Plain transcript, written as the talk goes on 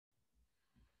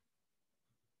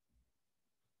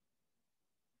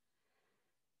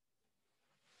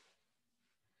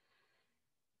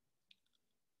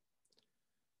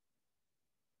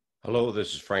Hello,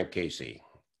 this is Frank Casey,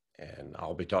 and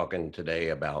I'll be talking today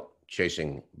about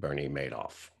chasing Bernie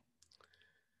Madoff.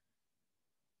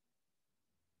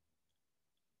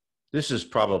 This is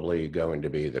probably going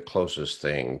to be the closest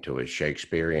thing to a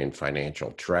Shakespearean financial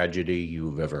tragedy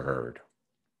you've ever heard.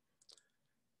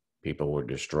 People were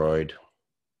destroyed,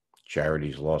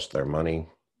 charities lost their money,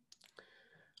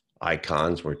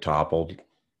 icons were toppled,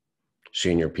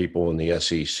 senior people in the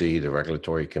SEC, the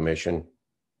Regulatory Commission,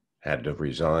 had to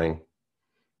resign,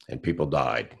 and people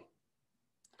died.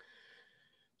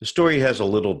 The story has a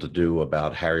little to do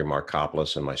about Harry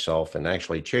Markopolos and myself and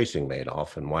actually chasing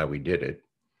Madoff and why we did it.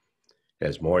 It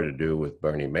has more to do with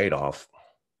Bernie Madoff.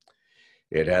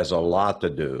 It has a lot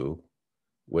to do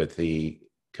with the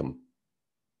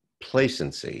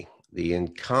complacency, the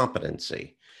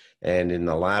incompetency, and in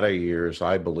the latter years,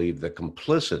 I believe the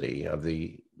complicity of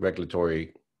the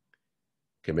Regulatory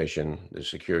Commission, the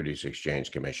Securities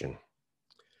Exchange Commission,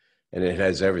 and it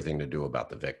has everything to do about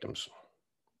the victims.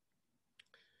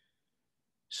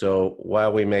 So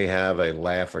while we may have a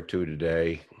laugh or two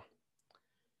today,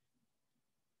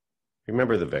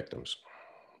 remember the victims,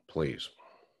 please.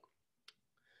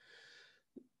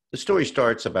 The story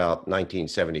starts about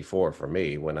 1974 for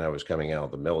me when I was coming out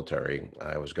of the military.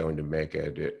 I was going to make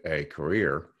a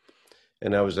career,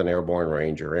 and I was an airborne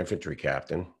ranger infantry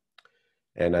captain,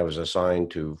 and I was assigned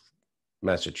to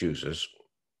Massachusetts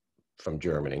from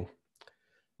Germany.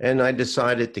 And I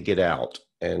decided to get out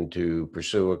and to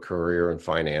pursue a career in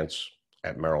finance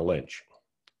at Merrill Lynch.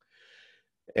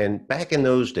 And back in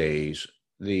those days,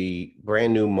 the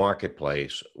brand new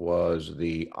marketplace was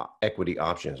the equity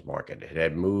options market. It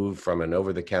had moved from an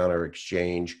over-the-counter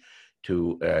exchange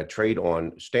to trade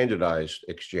on standardized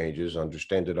exchanges under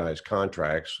standardized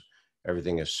contracts.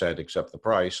 Everything is set except the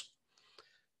price.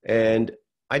 And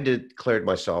I declared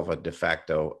myself a de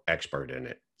facto expert in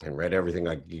it and read everything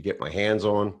I could get my hands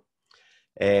on.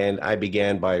 And I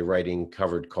began by writing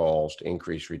covered calls to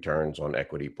increase returns on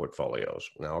equity portfolios.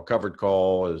 Now, a covered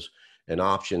call is an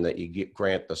option that you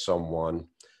grant to someone.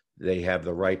 They have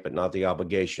the right, but not the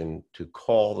obligation, to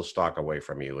call the stock away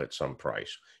from you at some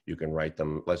price. You can write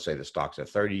them, let's say the stock's at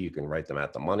 30, you can write them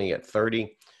at the money at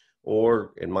 30,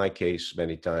 or in my case,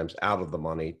 many times out of the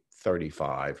money,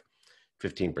 35,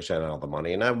 15% out of the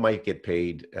money. And I might get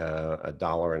paid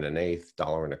 $1.125,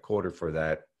 $1.25 for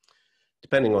that,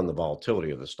 depending on the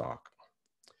volatility of the stock.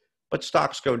 But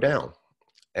stocks go down.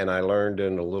 And I learned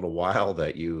in a little while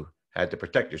that you had to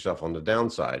protect yourself on the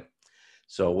downside.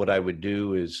 So what I would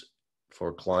do is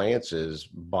for clients is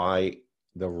buy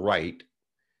the right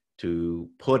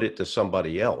to put it to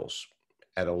somebody else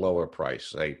at a lower price,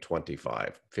 say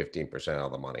 25, 15% out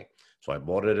of the money. So I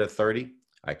bought it at 30.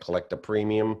 I collect a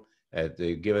premium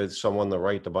to give someone the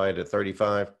right to buy it at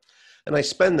 35. And I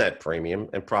spend that premium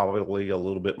and probably a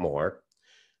little bit more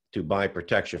to buy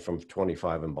protection from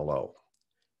 25 and below.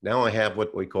 Now I have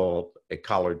what we call a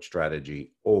collared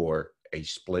strategy or a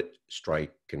split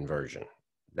strike conversion.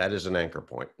 That is an anchor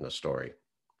point in the story.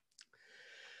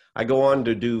 I go on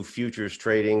to do futures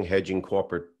trading, hedging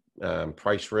corporate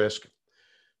price risk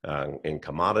in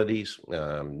commodities.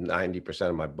 90%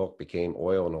 of my book became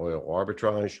oil and oil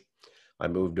arbitrage. I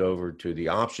moved over to the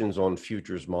options on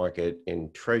futures market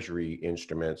in treasury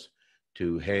instruments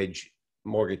to hedge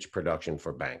mortgage production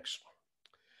for banks.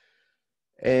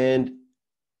 And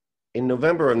in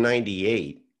November of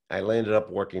 98, I landed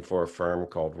up working for a firm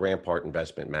called Rampart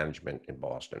Investment Management in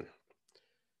Boston.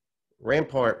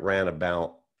 Rampart ran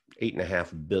about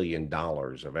 $8.5 billion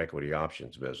of equity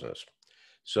options business.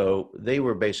 So they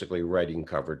were basically writing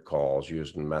covered calls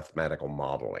using mathematical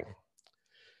modeling.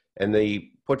 And the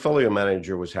portfolio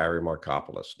manager was Harry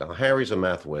Markopolos. Now, Harry's a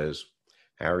math whiz.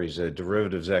 Harry's a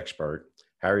derivatives expert.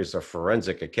 Harry's a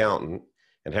forensic accountant.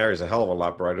 And Harry's a hell of a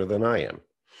lot brighter than I am.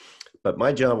 But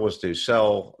my job was to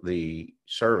sell the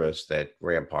service that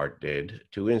Rampart did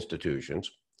to institutions,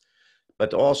 but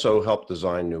to also help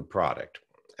design new product.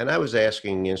 And I was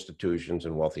asking institutions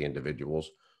and wealthy individuals,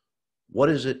 what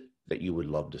is it that you would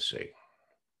love to see?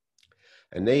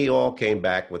 And they all came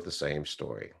back with the same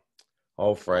story.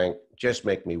 Oh, Frank, just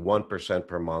make me 1%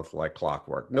 per month like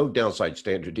clockwork. No downside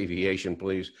standard deviation,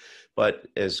 please. But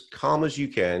as calm as you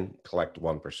can, collect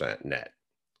 1% net.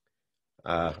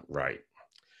 Right.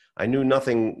 I knew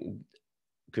nothing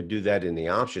could do that in the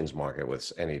options market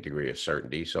with any degree of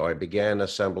certainty. So I began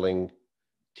assembling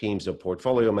teams of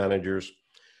portfolio managers,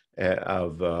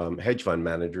 of hedge fund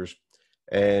managers,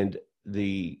 and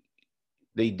they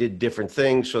did different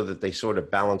things so that they sort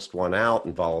of balanced one out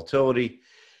in volatility.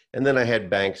 And then I had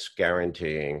banks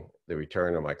guaranteeing the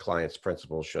return of my client's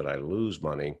principal should I lose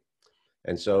money.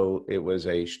 And so it was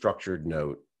a structured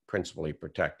note principally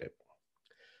protected.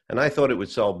 And I thought it would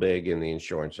sell big in the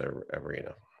insurance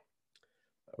arena.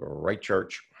 Right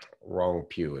church, wrong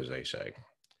pew, as they say.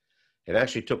 It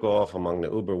actually took off among the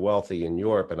uber wealthy in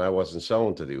Europe, and I wasn't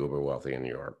selling to the uber wealthy in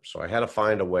Europe. So I had to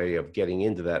find a way of getting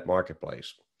into that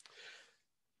marketplace.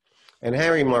 And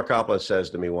Harry Markopolos says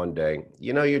to me one day,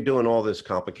 you know, you're doing all this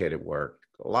complicated work,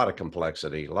 a lot of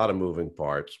complexity, a lot of moving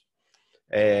parts.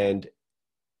 And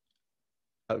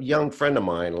a young friend of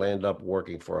mine landed up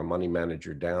working for a money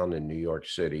manager down in New York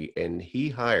City, and he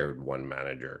hired one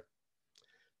manager.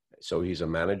 So he's a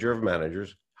manager of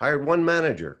managers, hired one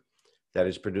manager that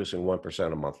is producing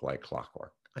 1% a month like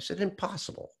clockwork. I said,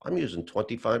 impossible. I'm using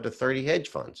 25 to 30 hedge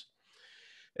funds.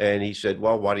 And he said,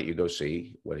 well, why don't you go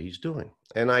see what he's doing?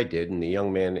 And I did. And the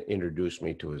young man introduced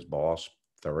me to his boss,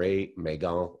 Thierry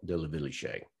Megan de la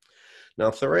Villiers. Now,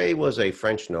 Thierry was a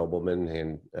French nobleman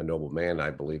and a nobleman,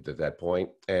 I believed at that point.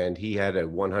 And he had a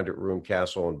 100-room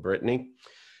castle in Brittany.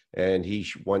 And he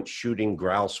went shooting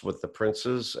grouse with the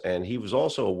princes. And he was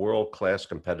also a world-class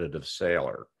competitive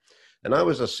sailor. And I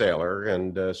was a sailor.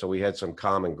 And so we had some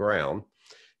common ground.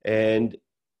 And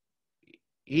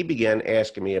he began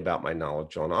asking me about my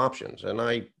knowledge on options. And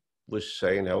I was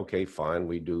saying, okay, fine,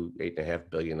 we do $8.5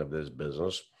 billion of this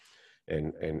business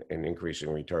and increasing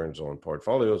returns on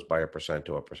portfolios by 1%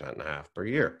 to 1.5% per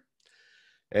year.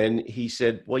 And he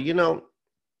said, well, you know,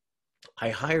 I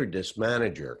hired this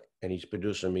manager and he's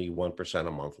producing me 1%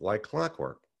 a month like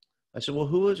clockwork. I said, well,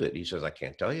 who is it? He says, I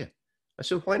can't tell you. I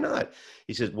said, why not?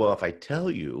 He says, well, if I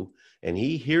tell you and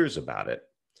he hears about it,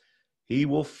 he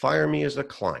will fire me as a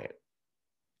client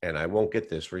and I won't get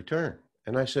this return.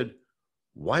 And I said,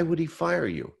 why would he fire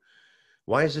you?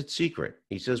 Why is it secret?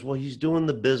 He says, well, he's doing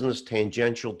the business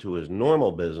tangential to his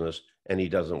normal business and he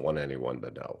doesn't want anyone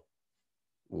to know.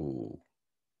 Ooh,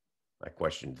 I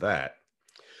questioned that.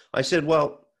 I said,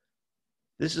 well,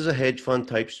 this is a hedge fund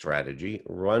type strategy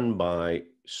run by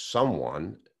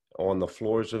someone on the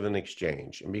floors of an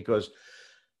exchange. And because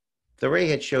Thierry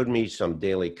had showed me some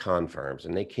daily confirms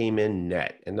and they came in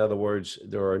net. In other words,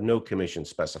 there are no commissions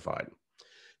specified.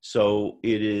 So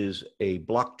it is a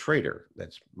block trader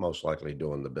that's most likely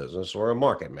doing the business or a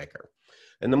market maker.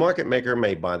 And the market maker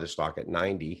may buy the stock at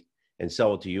 90 and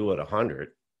sell it to you at 100.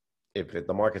 If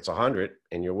the market's 100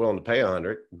 and you're willing to pay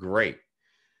 100, great.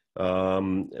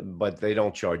 But they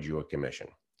don't charge you a commission.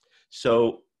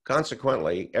 So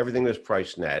consequently, everything was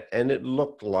priced net and it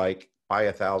looked like buy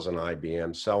 1,000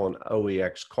 IBM, sell an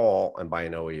OEX call, and buy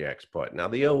an OEX put. Now,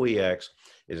 the OEX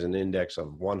is an index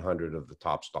of 100 of the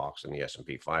top stocks in the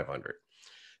S&P 500.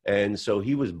 And so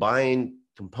he was buying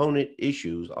component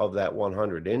issues of that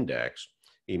 100 index.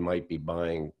 He might be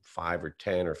buying 5 or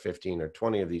 10 or 15 or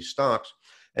 20 of these stocks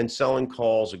and selling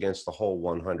calls against the whole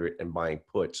 100 and buying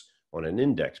puts on an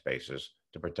index basis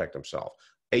to protect himself.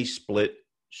 A split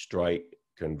strike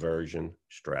conversion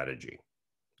strategy,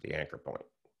 the anchor point.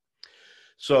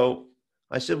 So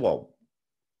I said, well,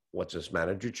 what's this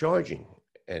manager charging?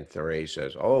 And Thierry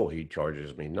says, oh, he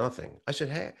charges me nothing. I said,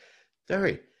 hey,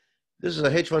 Thierry, this is a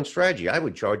hedge fund strategy. I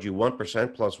would charge you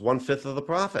 1% plus 1/5 of the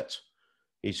profits.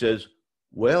 He says,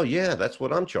 well, yeah, that's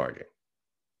what I'm charging.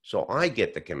 So I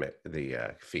get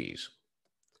the fees.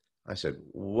 I said,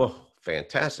 whoa,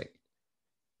 fantastic.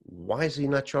 Why is he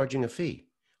not charging a fee?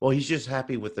 Well, he's just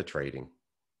happy with the trading.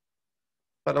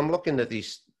 But I'm looking at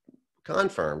these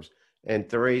confirms. And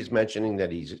Thierry's mentioning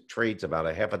that he trades about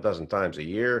a half a dozen times a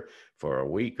year for a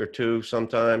week or two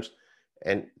sometimes.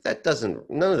 And that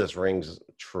none of this rings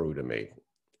true to me.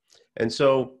 And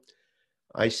so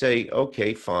I say,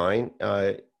 okay, fine.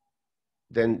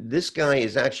 Then this guy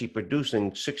is actually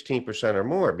producing 16% or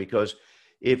more, because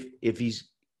if he's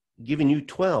giving you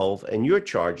 12 and you're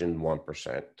charging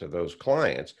 1% to those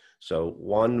clients, so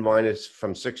 1 minus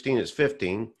from 16 is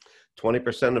 15.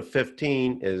 20% of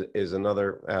 15 is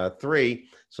another 3.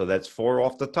 So that's 4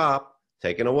 off the top,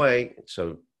 taken away.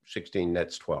 So 16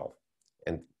 nets 12.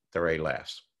 And Thierry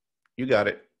laughs. You got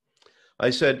it. I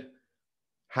said,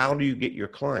 how do you get your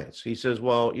clients? He says,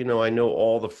 well, you know, I know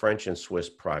all the French and Swiss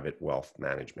private wealth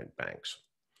management banks,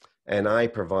 and I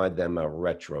provide them a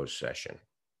retro session.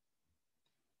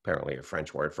 Apparently a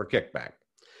French word for kickback.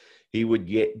 He would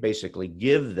basically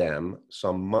give them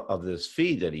some of this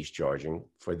fee that he's charging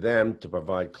for them to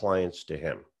provide clients to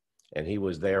him. And he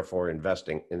was therefore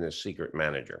investing in this secret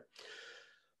manager.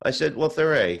 I said, well,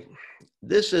 Thierry,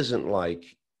 this isn't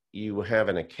like you have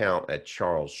an account at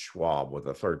Charles Schwab with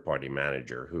a third-party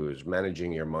manager who is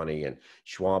managing your money, and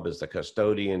Schwab is the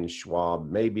custodian. Schwab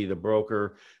may be the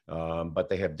broker, but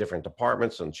they have different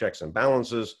departments and checks and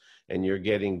balances, and you're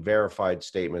getting verified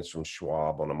statements from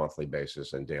Schwab on a monthly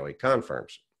basis and daily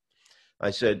confirms.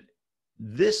 I said,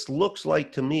 this looks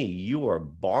like to me you are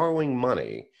borrowing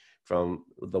money from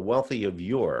the wealthy of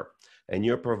Europe and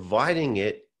you're providing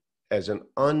it as an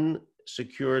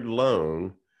unsecured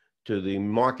loan to the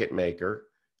market maker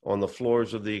on the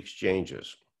floors of the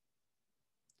exchanges.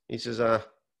 He says, but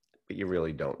you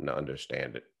really don't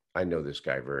understand it. I know this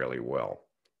guy very well.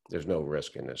 There's no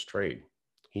risk in this trade.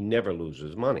 He never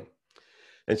loses money.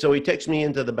 And so he takes me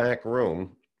into the back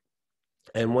room.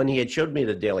 And when he had showed me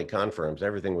the daily confirms,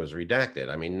 everything was redacted.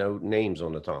 I mean, no names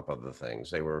on the top of the things.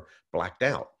 They were blacked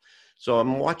out. So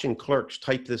I'm watching clerks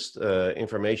type this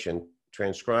information,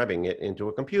 transcribing it into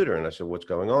a computer. And I said, what's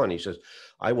going on? He says,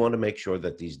 I want to make sure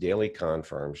that these daily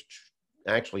confirms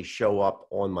actually show up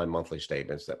on my monthly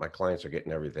statements, that my clients are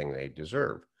getting everything they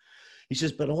deserve. He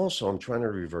says, but also I'm trying to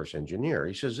reverse engineer.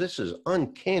 He says, this is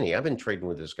uncanny. I've been trading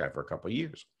with this guy for a couple of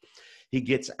years. He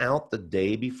gets out the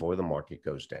day before the market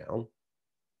goes down,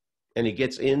 and he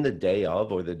gets in the day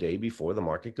of or the day before the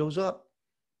market goes up.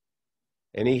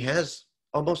 And he has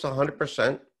almost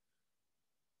 100%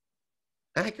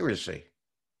 accuracy.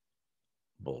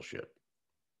 Bullshit.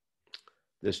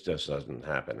 This just doesn't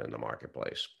happen in the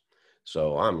marketplace.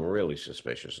 So I'm really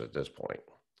suspicious at this point.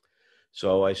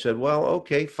 So I said, well,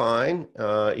 okay, fine.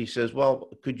 He says, well,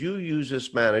 could you use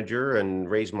this manager and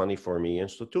raise money for me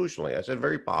institutionally? I said,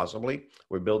 very possibly.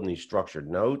 We're building these structured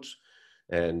notes.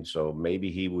 And so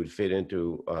maybe he would fit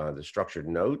into the structured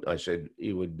note. I said,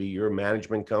 it would be your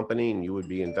management company and you would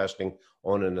be investing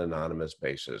on an anonymous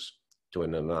basis to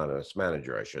an anonymous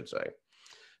manager, I should say.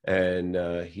 And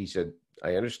he said,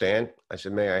 I understand. I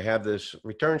said, may I have this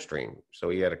return stream? So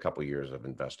he had a couple of years of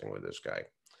investing with this guy.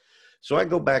 So I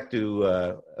go back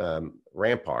to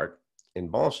Rampart in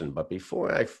Boston. But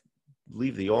before I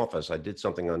leave the office, I did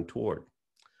something untoward.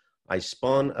 I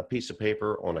spun a piece of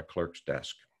paper on a clerk's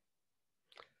desk.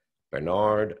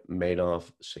 Bernard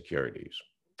Madoff Securities.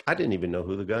 I didn't even know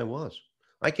who the guy was.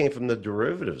 I came from the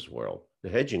derivatives world, the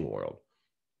hedging world.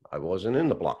 I wasn't in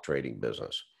the block trading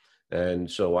business.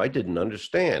 And so I didn't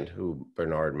understand who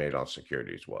Bernard Madoff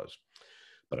Securities was.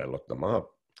 But I looked them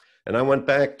up. And I went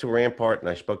back to Rampart and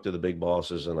I spoke to the big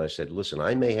bosses and I said, listen,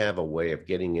 I may have a way of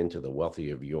getting into the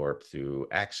wealthy of Europe through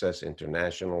Access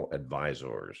International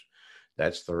Advisors.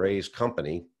 That's Thoray's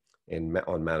company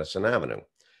on Madison Avenue.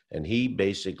 And he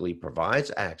basically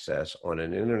provides access on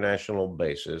an international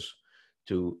basis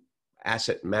to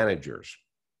asset managers.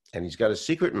 And he's got a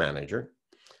secret manager.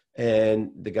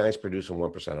 And the guy's producing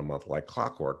 1% a month like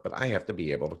clockwork, but I have to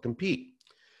be able to compete.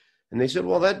 And they said,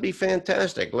 well, that'd be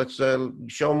fantastic. Let's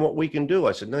show them what we can do.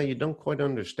 I said, no, you don't quite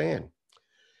understand.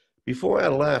 Before I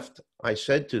left, I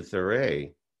said to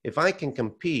Thoray, if I can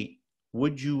compete,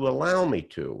 would you allow me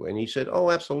to? And he said,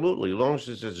 oh, absolutely, as long as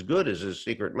it's as good as his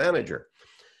secret manager.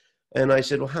 And I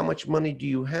said, well, how much money do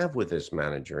you have with this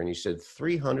manager? And he said,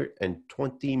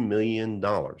 $320 million.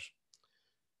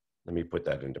 Let me put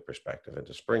that into perspective. In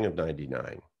the spring of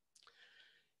 '99,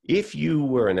 if you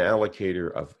were an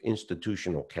allocator of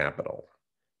institutional capital,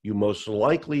 you most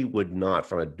likely would not,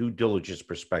 from a due diligence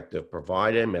perspective,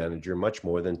 provide a manager much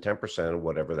more than 10% of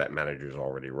whatever that manager is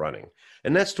already running.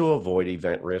 And that's to avoid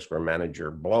event risk or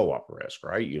manager blow-up risk,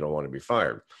 right? You don't want to be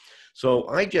fired. So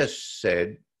I just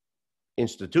said,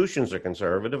 institutions are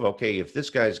conservative. Okay, if this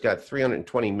guy's got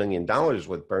 $320 million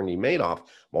with Bernie Madoff,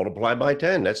 multiply by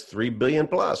 10, that's $3 billion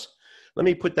plus. Let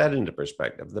me put that into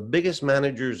perspective. The biggest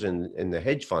managers in the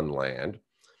hedge fund land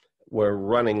were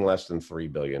running less than $3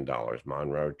 billion.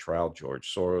 Monroe, Trout,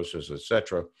 George Soros, et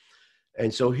cetera.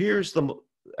 And so here's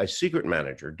a secret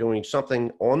manager doing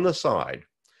something on the side.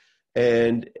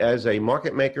 And as a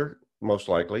market maker, most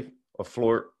likely, a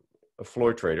floor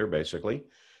trader, basically,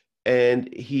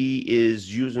 and he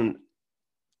is using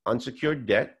unsecured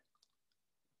debt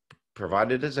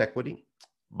provided as equity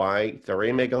by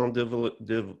Thoré Megon de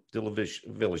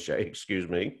Villichet, excuse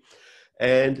me.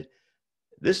 And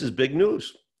this is big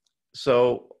news.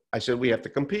 So I said, we have to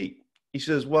compete. He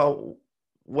says, well,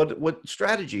 what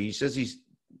strategy? He says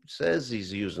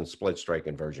he's using split strike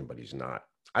inversion, but he's not.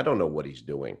 I don't know what he's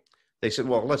doing. They said,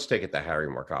 well, let's take it to Harry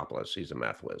Markopolos. He's a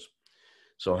math whiz.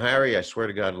 So Harry, I swear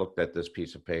to God, looked at this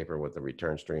piece of paper with the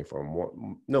return stream for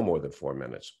no more than 4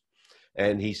 minutes.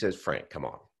 And he says, Frank, come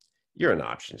on. You're an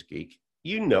options geek.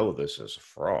 You know this is a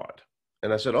fraud.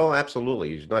 And I said, oh,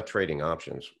 absolutely. He's not trading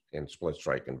options in split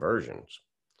strike conversions.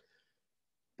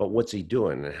 But what's he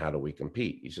doing and how do we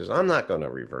compete? He says, I'm not going to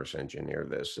reverse engineer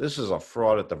this. This is a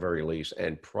fraud at the very least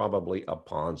and probably a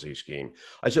Ponzi scheme.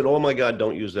 I said, oh my God,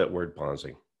 don't use that word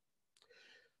Ponzi.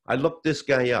 I looked this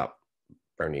guy up,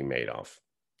 Bernie Madoff.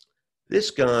 This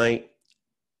guy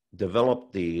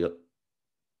developed the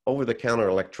over-the-counter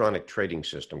electronic trading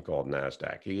system called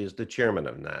NASDAQ. He is the chairman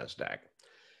of NASDAQ.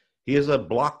 He is a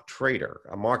block trader,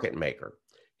 a market maker.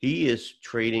 He is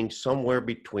trading somewhere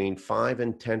between 5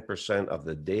 and 10% of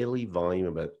the daily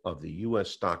volume of the U.S.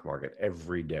 stock market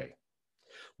every day.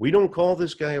 We don't call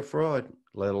this guy a fraud,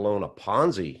 let alone a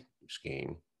Ponzi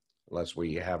scheme, unless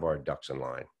we have our ducks in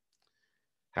line.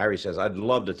 Harry says, I'd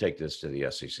love to take this to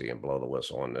the SEC and blow the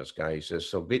whistle on this guy. He says,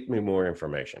 so get me more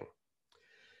information.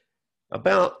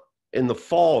 About in the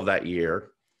fall of that year,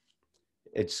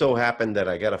 it so happened that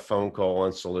I got a phone call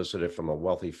unsolicited from a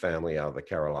wealthy family out of the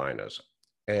Carolinas.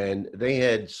 And they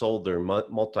had sold their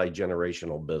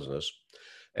multi-generational business,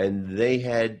 and they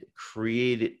had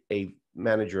created a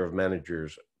manager of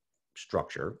managers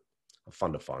structure, a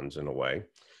fund of funds in a way.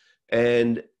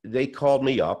 And they called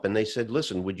me up and they said,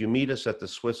 listen, would you meet us at the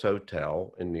Swiss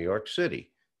Hotel in New York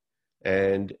City?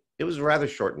 And it was rather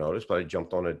short notice, but I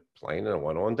jumped on a plane and I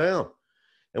went on down.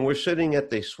 And we're sitting at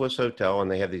the Swiss Hotel, and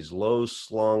they have these low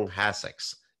slung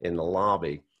hassocks in the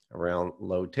lobby around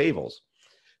low tables.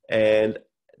 And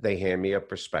they hand me a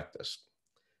prospectus.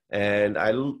 And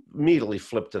I immediately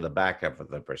flipped to the back of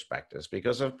the prospectus,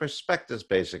 because the prospectus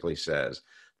basically says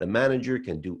the manager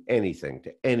can do anything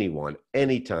to anyone,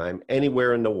 anytime,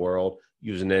 anywhere in the world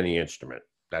using any instrument.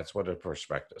 That's what a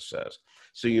prospectus says.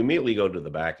 So you immediately go to the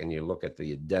back and you look at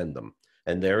the addendum,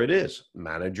 and there it is,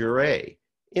 Manager A,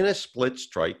 in a split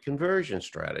strike conversion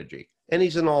strategy. And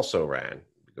he's an also ran.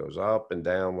 It goes up and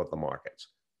down with the markets,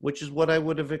 which is what I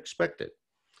would have expected.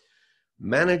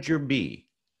 Manager B,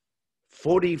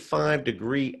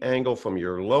 45-degree angle from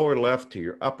your lower left to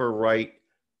your upper right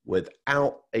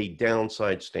without a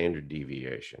downside standard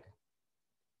deviation.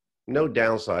 No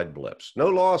downside blips, no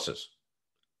losses.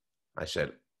 I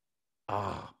said,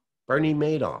 Bernie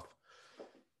Madoff.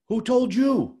 Who told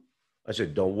you? I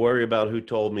said, don't worry about who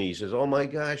told me. He says, oh my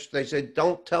gosh. They said,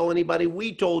 don't tell anybody,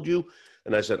 we told you.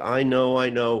 And I said, I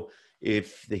know.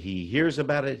 If he hears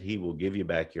about it, he will give you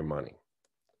back your money.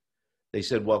 They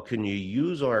said, well, can you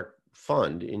use our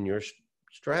fund in your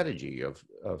strategy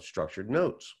of structured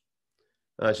notes?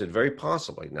 And I said, very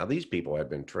possibly. Now, these people have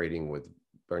been trading with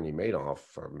Bernie Madoff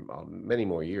for many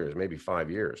more years, maybe 5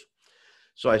 years.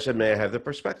 So I said, may I have the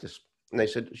prospectus? And they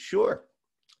said, sure.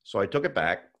 So I took it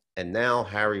back. And now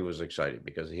Harry was excited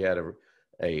because he had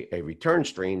a return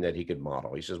stream that he could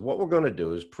model. He says, what we're going to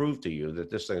do is prove to you that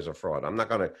this thing is a fraud. I'm not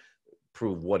going to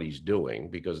prove what he's doing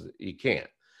because he can't.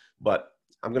 But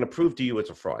I'm going to prove to you it's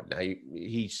a fraud. Now,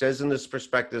 he says in this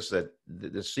prospectus that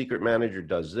the secret manager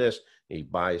does this. He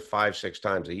buys 5-6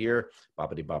 times a year,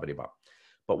 boppity-boppity-bop.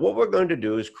 But what we're going to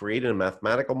do is create a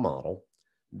mathematical model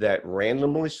that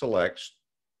randomly selects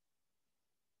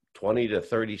 20 to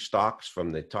 30 stocks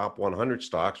from the top 100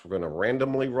 stocks. We're going to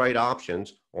randomly write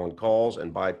options on calls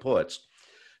and buy puts,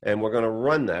 and we're going to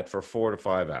run that for 4 to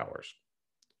 5 hours.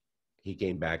 He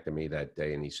came back to me that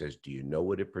day and he says, do you know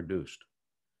what it produced?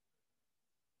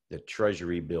 The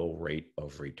Treasury bill rate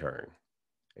of return.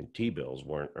 And T-bills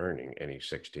weren't earning any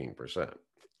 16%.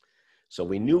 So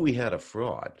we knew we had a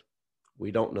fraud.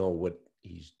 We don't know what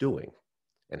he's doing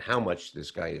and how much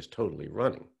this guy is totally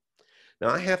running. Now,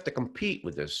 I have to compete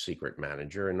with this secret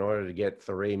manager in order to get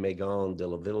Thierry-Megan de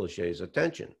la Villeche's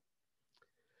attention.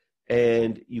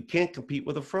 And you can't compete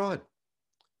with a fraud.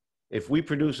 If we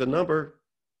produce a number,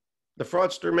 the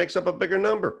fraudster makes up a bigger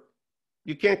number.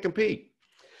 You can't compete.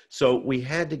 So we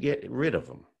had to get rid of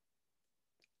him.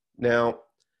 Now,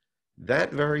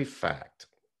 that very fact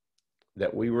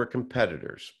that we were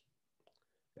competitors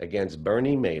against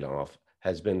Bernie Madoff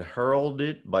has been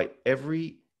heralded by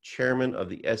every chairman of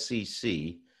the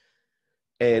SEC,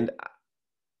 and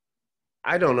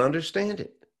I don't understand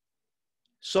it.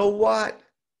 So what?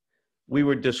 We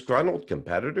were disgruntled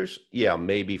competitors? Yeah,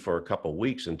 maybe for a couple of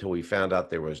weeks until we found out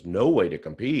there was no way to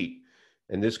compete,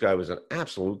 and this guy was an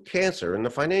absolute cancer in the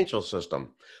financial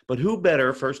system. But who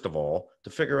better, first of all, to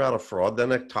figure out a fraud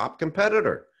than a top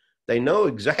competitor? They know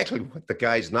exactly what the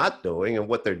guy's not doing and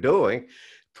what they're doing,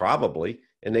 probably,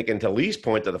 and they can at least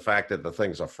point to the fact that the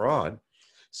thing's a fraud.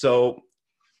 So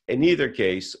in either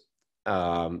case,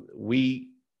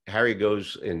 Harry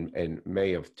goes in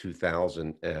May of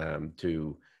 2000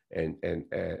 to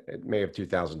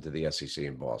the SEC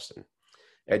in Boston.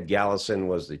 Ed Gallison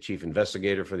was the chief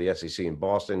investigator for the SEC in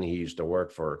Boston. He used to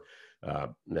work for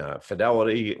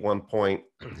Fidelity at one point.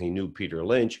 He knew Peter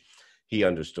Lynch. He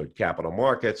understood capital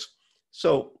markets.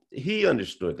 So he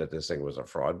understood that this thing was a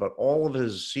fraud, but all of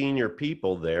his senior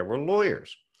people there were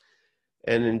lawyers.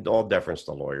 And in all deference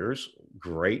to lawyers,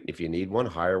 great. If you need one,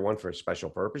 hire one for a special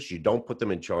purpose. You don't put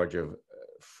them in charge of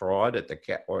fraud at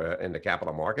in the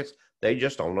capital markets. They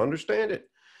just don't understand it.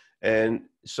 And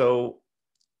so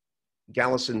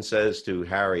Gallison says to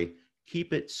Harry,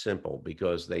 keep it simple,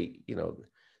 because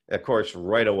Of course,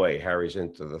 right away, Harry's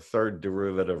into the third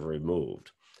derivative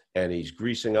removed. And he's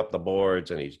greasing up the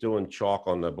boards and he's doing chalk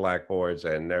on the blackboards.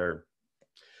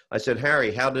 I said,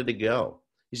 Harry, how did it go?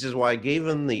 He says, well, I gave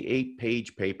him the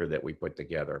 8-page paper that we put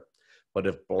together. But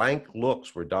if blank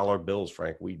looks were dollar bills,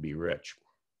 Frank, we'd be rich.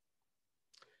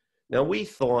 Now, we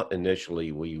thought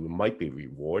initially we might be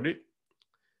rewarded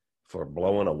for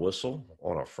blowing a whistle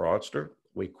on a fraudster.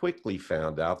 We quickly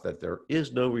found out that there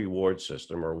is no reward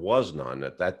system, or was none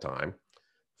at that time,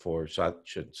 for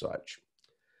such and such.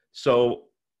 So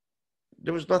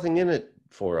there was nothing in it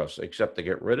for us except to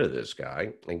get rid of this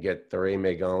guy and get Thierry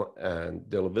Megan and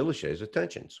de la Villechaise's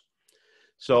attentions.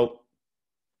 So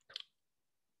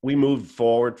we moved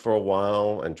forward for a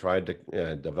while and tried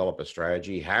to develop a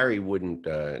strategy. Harry wouldn't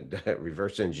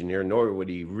reverse engineer, nor would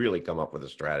he really come up with a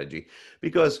strategy,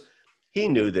 because he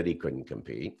knew that he couldn't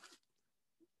compete.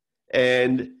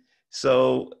 And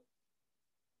so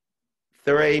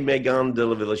Thierry Megan de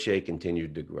la Villechaize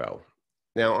continued to grow.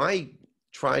 Now, I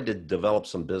tried to develop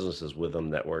some businesses with him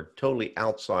that were totally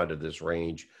outside of this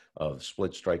range of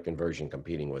split strike conversion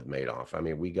competing with Madoff. I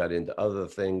mean, we got into other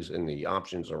things in the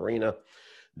options arena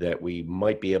that we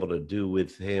might be able to do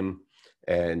with him.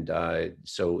 And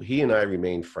so he and I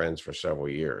remained friends for several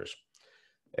years.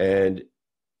 And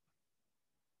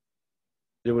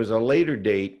there was a later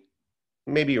date,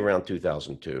 maybe around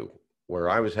 2002, where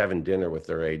I was having dinner with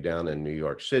Thierry down in New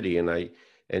York City, and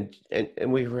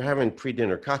we were having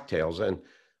pre-dinner cocktails. And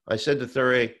I said to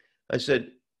Thierry, I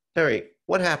said, Thierry,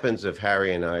 what happens if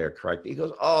Harry and I are correct? He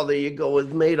goes, oh, there you go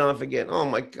with Madoff again. Oh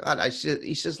my God.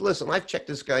 He says, listen, I've checked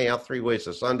this guy out 3 ways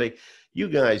to Sunday. You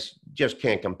guys just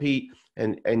can't compete,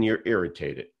 and you're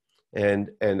irritated. And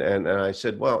I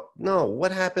said, well, no,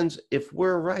 what happens if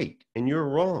we're right and you're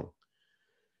wrong?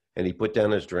 And he put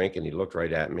down his drink and he looked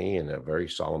right at me in a very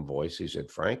solemn voice. He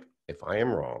said, Frank, if I am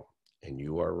wrong and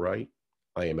you are right,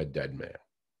 I am a dead man.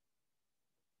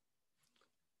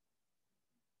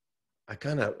 I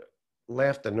kind of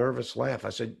laughed a nervous laugh. I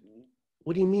said,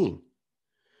 what do you mean?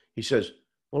 He says,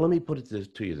 well, let me put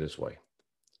it to you this way.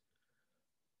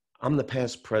 I'm the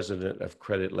past president of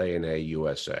Credit Lyonnais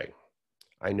USA.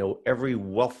 I know every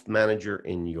wealth manager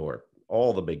in Europe,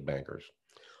 all the big bankers.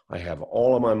 I have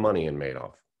all of my money in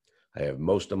Madoff. I have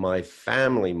most of my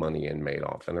family money in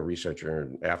Madoff. And a researcher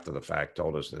after the fact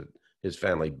told us that his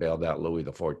family bailed out Louis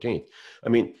XIV. I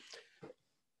mean,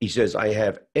 he says, I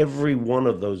have every one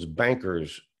of those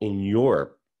bankers in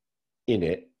Europe in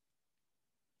it.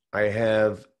 I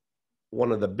have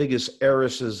one of the biggest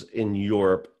heiresses in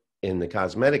Europe in the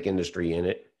cosmetic industry in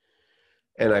it.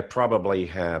 And I probably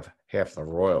have half the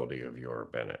royalty of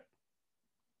Europe in it.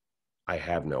 I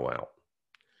have no out.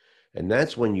 And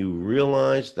that's when you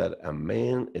realize that a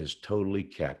man is totally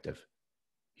captive.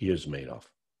 He is Madoff.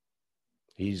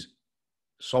 He's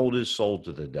sold his soul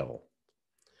to the devil.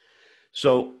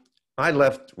 So I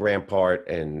left Rampart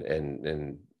and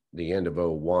the end of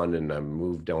 2001, and I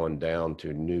moved on down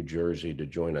to New Jersey to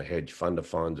join a hedge fund of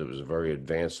funds. It was a very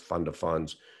advanced fund of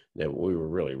funds that we were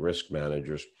really risk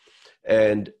managers.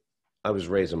 And I was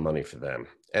raising money for them.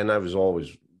 And I was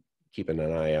always keeping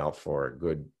an eye out for a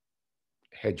good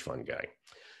hedge fund guy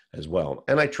as well.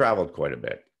 And I traveled quite a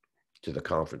bit to the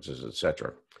conferences,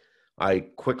 etc. I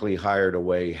quickly hired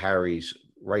away Harry's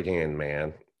right-hand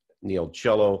man, Neil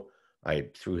Cello. I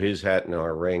threw his hat in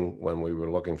our ring when we were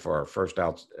looking for our first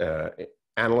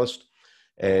analyst,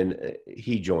 and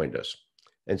he joined us.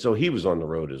 And so he was on the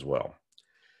road as well.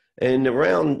 And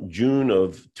around June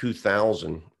of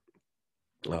 2000,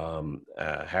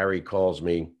 Harry calls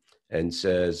me and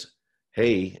says,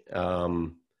 hey,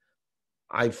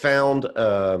 I found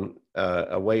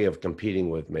a way of competing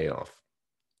with Madoff.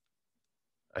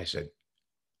 I said,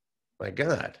 my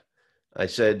God. I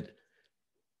said,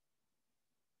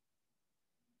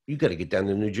 you got to get down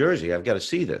to New Jersey. I've got to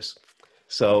see this.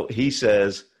 So he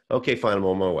says, okay, fine, I'm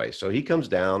on my way. So he comes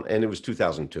down, and it was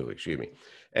 2002, excuse me.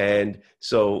 And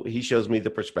so he shows me the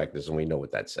prospectus, and we know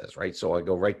what that says, right? So I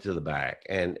go right to the back,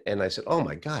 and I said, oh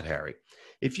my God, Harry,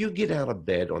 if you get out of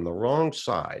bed on the wrong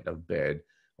side of bed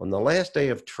on the last day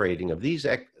of trading of these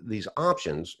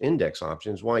options, index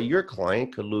options, why your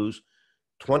client could lose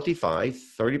 25,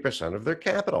 30% of their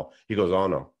capital. He goes, oh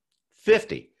no,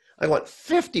 50. I went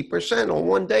 50% on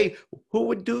one day. Who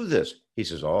would do this? He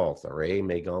says, oh, Thierry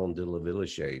Megan de la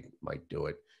Villechaize might do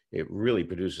it. It really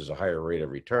produces a higher rate of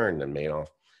return than Madoff.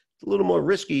 It's a little more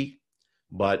risky,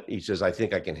 but he says, I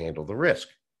think I can handle the risk.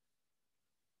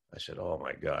 I said, oh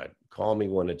my God, call me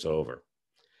when it's over.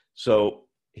 So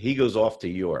he goes off to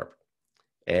Europe,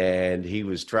 and he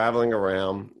was traveling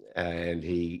around, and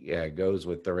he goes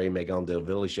with Thierry Megan de la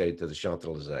Villechaize to the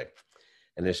Champs-Élysées.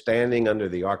 And they're standing under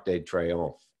the Arc de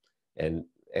Triomphe. And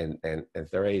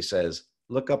Therese says,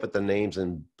 look up at the names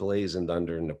emblazoned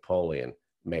under Napoleon,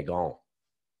 Megan.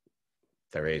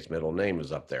 Therese's middle name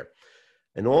is up there.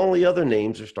 And all the other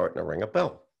names are starting to ring a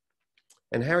bell.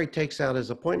 And Harry takes out his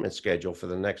appointment schedule for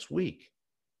the next week.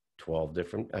 20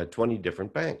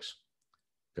 different banks.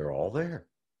 They're all there.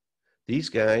 These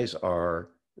guys are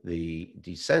the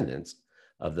descendants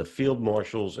of the field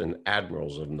marshals and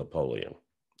admirals of Napoleon,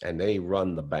 and they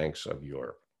run the banks of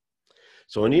Europe.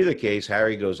 So in either case,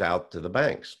 Harry goes out to the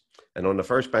banks. And on the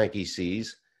first bank he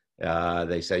sees,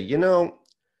 they say, you know,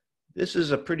 this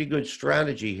is a pretty good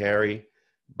strategy, Harry,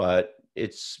 but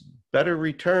it's better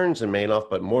returns than Madoff,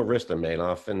 but more risk than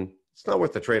Madoff, and it's not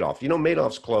worth the trade-off. You know,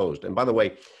 Madoff's closed. And by the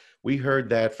way, we heard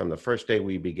that from the first day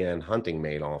we began hunting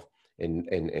Madoff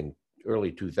in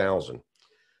early 2000.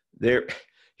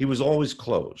 He was always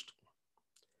closed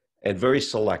and very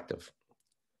selective.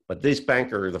 But this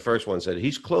banker, the first one, said,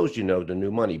 he's closed, you know, to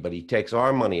new money, but he takes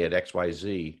our money at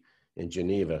XYZ in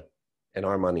Geneva and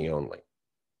our money only.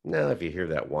 Now, if you hear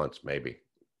that once, maybe.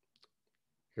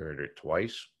 Heard it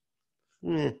twice?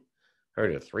 Heard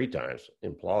it 3 times.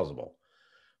 Implausible.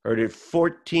 Heard it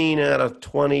 14 out of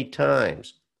 20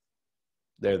 times.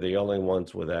 They're the only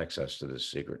ones with access to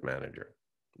this secret manager,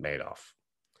 Madoff.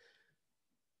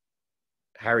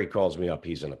 Harry calls me up.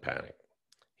 He's in a panic.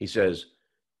 He says,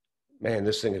 man,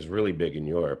 this thing is really big in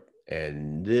Europe,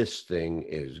 and this thing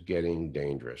is getting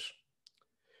dangerous.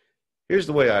 Here's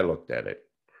the way I looked at it.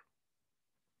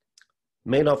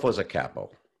 Madoff was a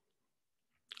capo,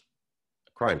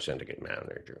 a crime syndicate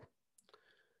manager.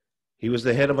 He was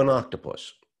the head of an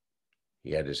octopus. He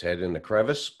had his head in a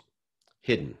crevice,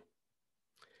 hidden.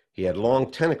 He had long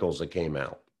tentacles that came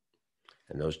out,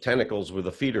 and those tentacles were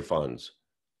the feeder funds,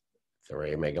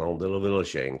 Thierry Megan de la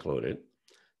Villachet included,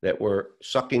 that were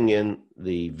sucking in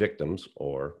the victims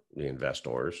or the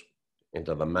investors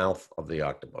into the mouth of the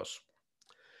octopus.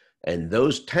 And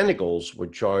those tentacles were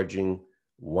charging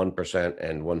 1%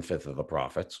 and 1/5 of the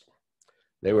profits.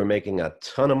 They were making a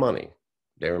ton of money.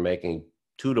 They were making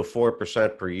 2 to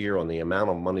 4% per year on the amount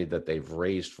of money that they've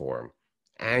raised for them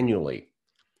annually.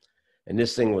 And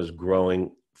this thing was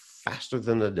growing faster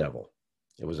than the devil.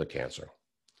 It was a cancer.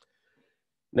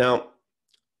 Now,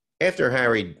 after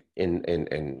Harry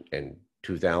in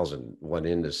 2000 went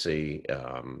in to see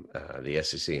the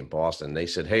SEC in Boston, they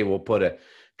said, hey, we'll put a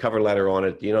cover letter on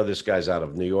it. You know, this guy's out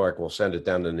of New York. We'll send it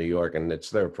down to New York, and it's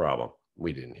their problem.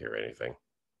 We didn't hear anything.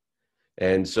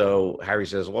 And so Harry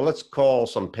says, well, let's call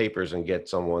some papers and get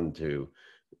someone to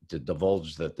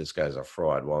divulge that this guy's a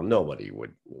fraud. Well, nobody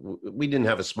would. We didn't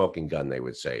have a smoking gun, they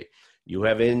would say. You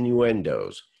have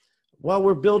innuendos. Well,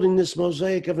 we're building this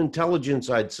mosaic of intelligence,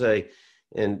 I'd say.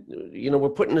 And, you know, we're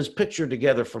putting this picture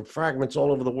together from fragments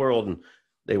all over the world, and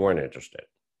they weren't interested.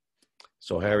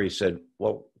 So Harry said,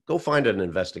 well, go find an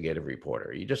investigative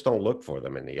reporter. You just don't look for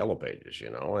them in the yellow pages,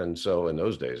 you know. And so in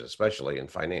those days, especially in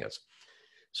finance.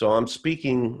 So I'm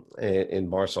speaking in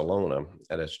Barcelona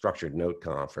at a structured note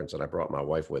conference, and I brought my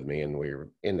wife with me, and we were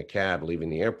in the cab leaving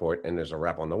the airport, and there's a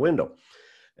rap on the window.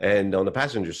 And on the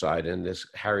passenger side, and this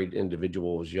harried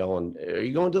individual was yelling, are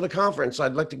you going to the conference?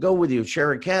 I'd like to go with you,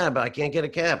 share a cab. I can't get a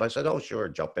cab. I said, oh, sure,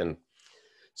 jump in.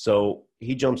 So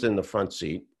he jumps in the front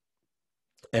seat,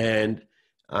 and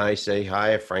I say,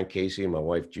 hi, Frank Casey and my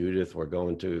wife, Judith. We're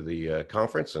going to the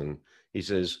conference. And he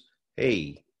says,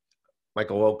 hey,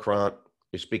 Michael Okront,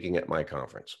 you're speaking at my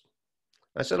conference.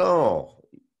 I said, oh,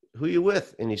 who are you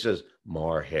with? And he says,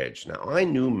 Mar Hedge. Now, I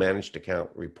knew Managed Account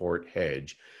Report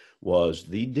Hedge was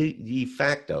the de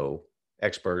facto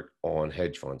expert on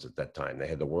hedge funds at that time. They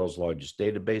had the world's largest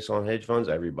database on hedge funds.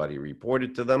 Everybody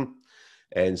reported to them.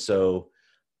 And so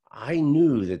I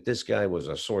knew that this guy was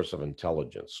a source of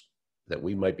intelligence that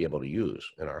we might be able to use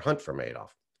in our hunt for Madoff.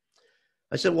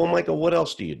 I said, well, Michael, what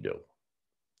else do you do?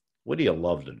 What do you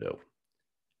love to do?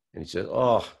 And he said,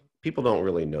 oh, people don't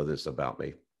really know this about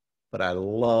me, but I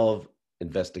love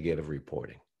investigative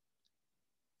reporting.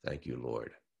 Thank you,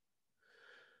 Lord.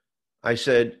 I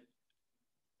said,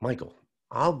 Michael,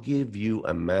 I'll give you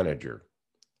a manager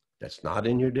that's not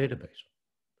in your database,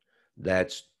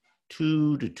 that's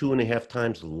 2 to 2.5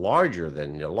 times larger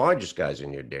than the largest guys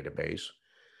in your database,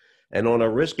 and on a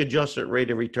risk-adjusted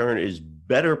rate of return is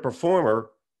better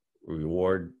performer,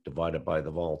 reward divided by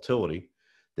the volatility,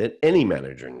 than any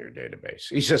manager in your database.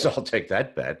 He says, I'll take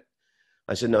that bet.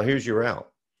 I said, now here's your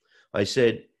out. I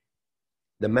said,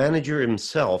 the manager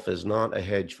himself is not a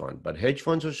hedge fund, but hedge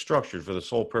funds are structured for the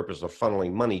sole purpose of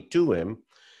funneling money to him,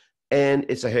 and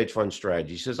it's a hedge fund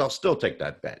strategy. He says, I'll still take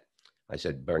that bet. I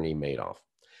said, Bernie Madoff.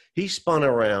 He spun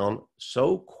around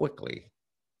so quickly,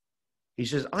 He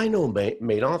says, I know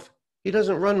Madoff. He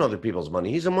doesn't run other people's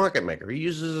money. He's a market maker. He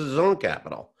uses his own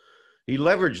capital. He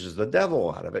leverages the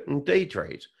devil out of it and day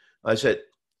trades. I said,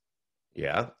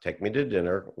 yeah, take me to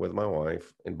dinner with my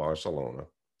wife in Barcelona,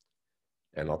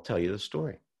 and I'll tell you the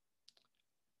story.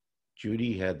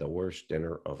 Judy had the worst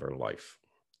dinner of her life,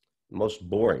 most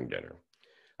boring dinner.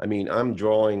 I mean, I'm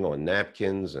drawing on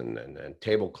napkins and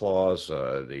tablecloths,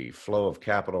 the flow of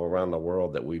capital around the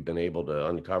world that we've been able to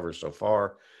uncover so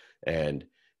far. And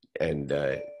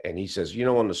he says, you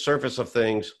know, on the surface of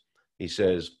things, he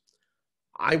says,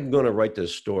 I'm going to write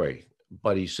this story.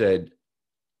 But he said,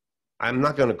 I'm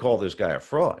not going to call this guy a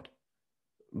fraud,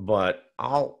 but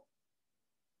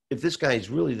if this guy is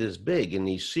really this big and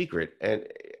he's secret, and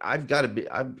I've got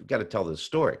to tell this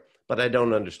story, but I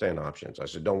don't understand options. I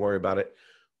said, don't worry about it.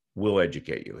 We'll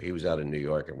educate you. He was out of New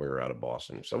York and we were out of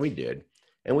Boston. So we did.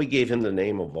 And we gave him the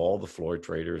name of all the floor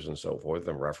traders and so forth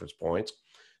and reference points.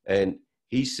 And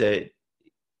he said,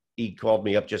 he called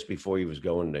me up just before he was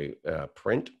going to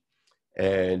print.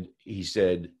 And he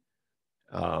said,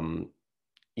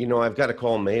 you know, I've got to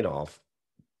call Madoff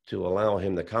to allow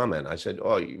him to comment. I said,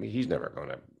 oh, he's never going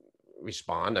to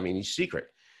respond. I mean, he's secret.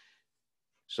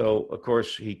 So, of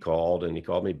course, he called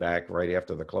me back right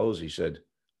after the close. He said,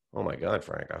 oh, my God,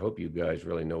 Frank, I hope you guys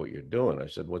really know what you're doing. I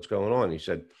said, what's going on? He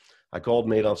said, I called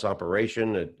Madoff's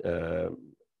operation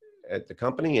at the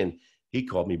company, and he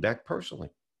called me back personally,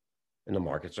 and the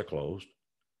markets are closed.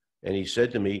 And he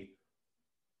said to me,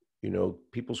 you know,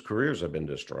 people's careers have been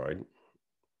destroyed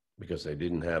because they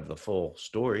didn't have the full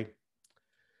story.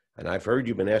 And I've heard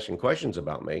you've been asking questions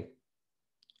about me.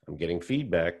 I'm getting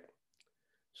feedback.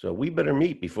 So we better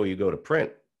meet before you go to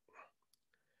print.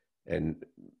 And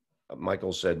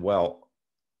Michael said, well,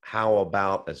 how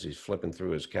about, as he's flipping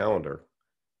through his calendar,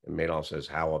 and Madoff says,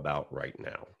 how about right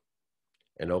now?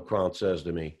 And O'Krant says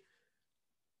to me,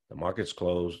 the market's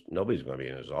closed. Nobody's going to be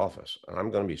in his office. And I'm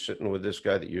going to be sitting with this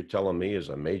guy that you're telling me is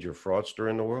a major fraudster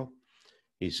in the world.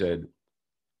 He said,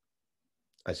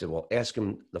 I said, well, ask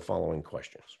him the following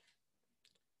questions.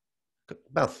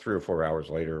 About 3 or 4 hours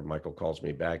later, Michael calls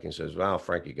me back and says, wow,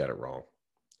 Frank, you got it wrong.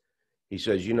 He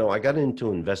says, you know, I got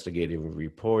into investigative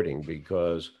reporting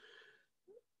because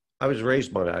I was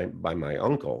raised by my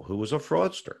uncle, who was a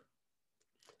fraudster.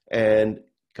 And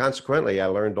consequently, I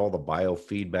learned all the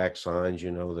biofeedback signs,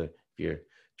 you know, that if you're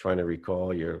trying to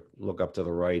recall, you look up to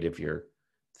the right. If you're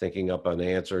thinking up an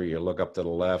answer, you look up to the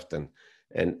left, and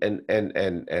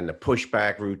the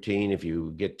pushback routine. If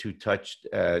you get too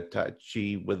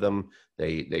touchy with them,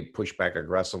 they push back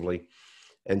aggressively.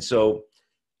 And so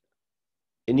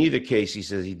in either case, he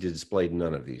says he displayed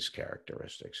none of these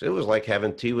characteristics. It was like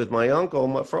having tea with my uncle,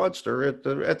 my fraudster,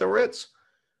 at the Ritz.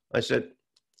 I said,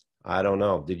 I don't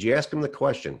know. Did you ask him the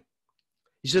question?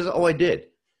 He says, oh, I did.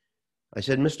 I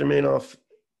said, Mr. Madoff,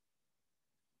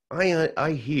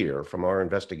 I hear from our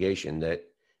investigation that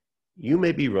you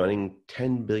may be running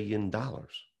 $10 billion.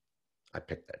 I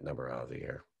picked that number out of the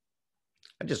air.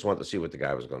 I just wanted to see what the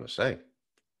guy was going to say.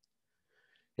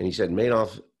 And he said,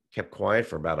 Madoff kept quiet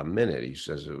for about a minute. He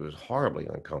says it was horribly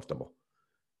uncomfortable.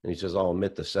 And he says, I'll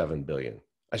admit the $7 billion.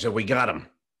 I said, we got him.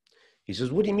 He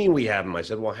says, what do you mean we have him? I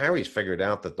said, well, Harry's figured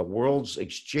out that the world's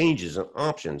exchanges and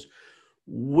options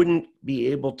wouldn't be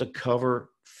able to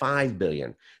cover $5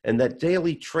 billion. And that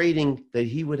daily trading that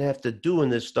he would have to do in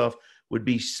this stuff would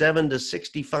be 7 to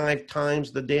 65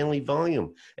 times the daily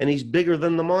volume. And he's bigger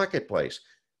than the marketplace.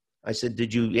 I said,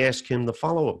 did you ask him the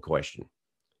follow-up question?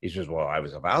 He says, well, I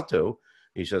was about to.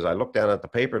 He says, I looked down at the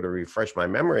paper to refresh my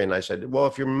memory. And I said, well,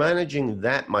 if you're managing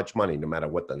that much money, no matter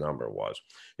what the number was,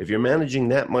 if you're managing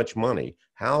that much money,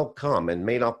 how come? And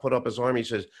Madoff put up his arm. He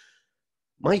says,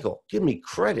 Michael, give me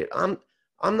credit. I'm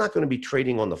not going to be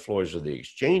trading on the floors of the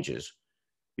exchanges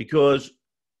because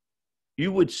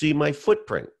you would see my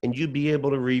footprint and you'd be able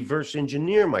to reverse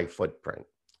engineer my footprint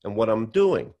and what I'm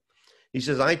doing. He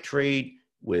says, I trade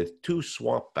with 2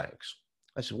 swap banks.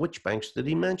 I said, which banks did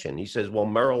he mention? He says, well,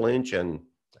 Merrill Lynch and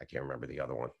I can't remember the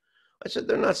other one. I said,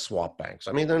 they're not swap banks.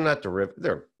 I mean, they're not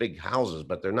they're big houses,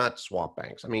 but they're not swap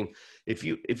banks. I mean, if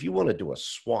you want to do a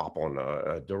swap on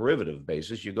a derivative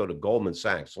basis, you go to Goldman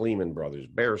Sachs, Lehman Brothers,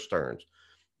 Bear Stearns.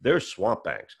 They're swap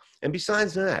banks. And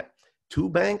besides that, 2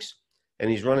 banks, and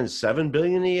he's running $7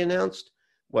 billion, he announced.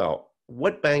 Well,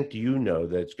 what bank do you know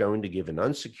that's going to give an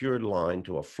unsecured line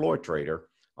to a floor trader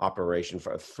operation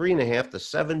for $3.5 to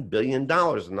 $7 billion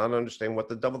and not understand what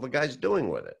the devil the guy's doing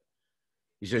with it?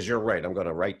 He says, you're right. I'm going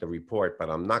to write the report,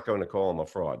 but I'm not going to call him a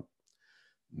fraud.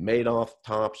 Madoff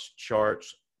tops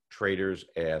charts. Traders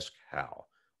ask how.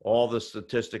 All the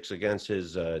statistics against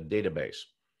his database.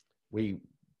 We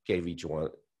gave each one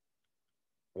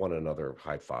another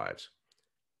high fives.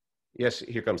 Yes,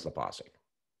 here comes the posse.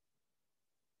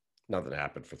 Nothing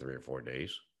happened for 3 or 4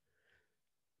 days.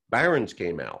 Barron's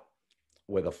came out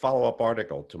with a follow-up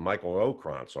article to Michael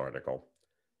Ocront's article.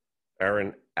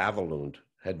 Erin Avalund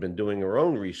had been doing her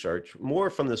own research, more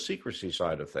from the secrecy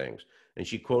side of things. And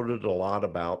she quoted a lot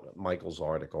about Michael's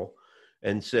article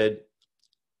and said,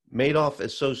 Madoff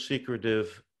is so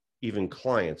secretive, even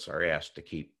clients are asked to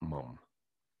keep mum.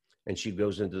 And she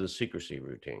goes into the secrecy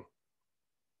routine.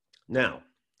 Now,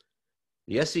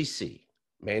 the SEC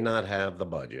may not have the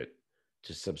budget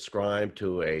to subscribe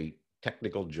to a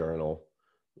technical journal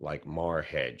like Mar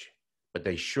Hedge, but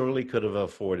they surely could have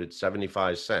afforded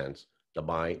 75 cents to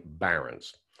buy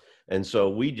Barron's. And so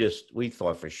we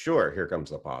thought for sure, here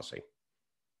comes the posse.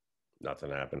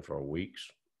 Nothing happened for weeks,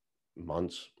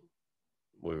 months.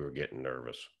 We were getting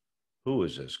nervous. Who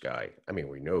is this guy? I mean,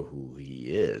 we know who he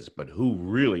is, but who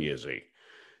really is he?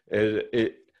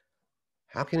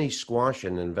 How can he squash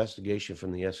an investigation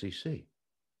from the SEC?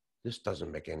 This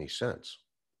doesn't make any sense.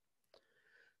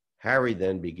 Harry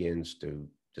then begins to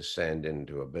descend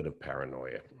into a bit of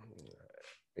paranoia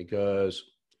because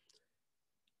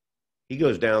he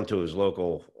goes down to his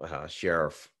local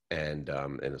sheriff and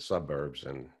in the suburbs,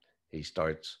 and he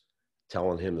starts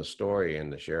telling him the story,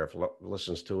 and the sheriff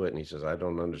listens to it, and he says, I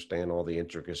don't understand all the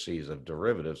intricacies of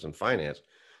derivatives and finance,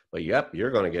 but yep,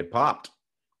 you're going to get popped.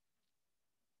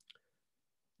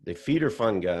 The feeder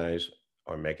fund guys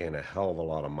are making a hell of a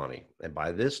lot of money. And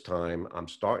by this time, I'm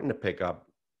starting to pick up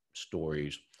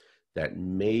stories that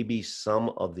maybe some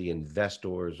of the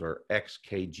investors are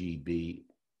ex-KGB,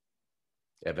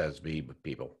 FSB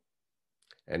people.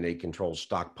 And they control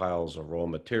stockpiles of raw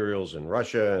materials in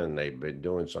Russia, and they've been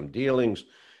doing some dealings,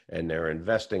 and they're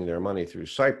investing their money through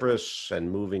Cyprus and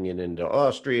moving it into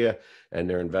Austria, and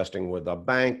they're investing with a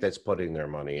bank that's putting their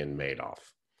money in Madoff.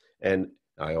 And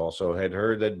I also had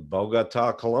heard that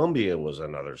Bogota, Colombia was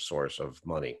another source of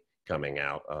money coming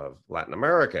out of Latin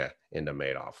America into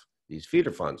Madoff, these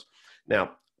feeder funds.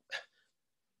 Now,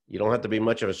 you don't have to be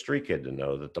much of a street kid to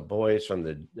know that the boys from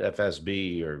the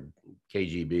FSB or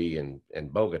KGB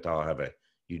and Bogota have a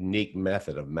unique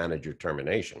method of manager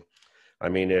termination. I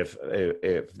mean,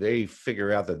 if they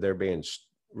figure out that they're being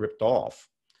ripped off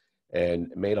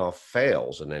and Madoff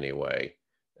fails in any way,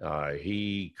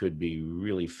 he could be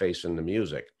really facing the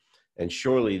music. And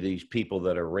surely these people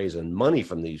that are raising money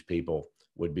from these people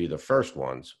would be the first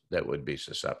ones that would be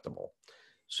susceptible.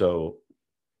 So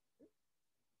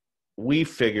we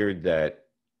figured that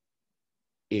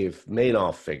if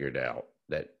Madoff figured out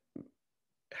that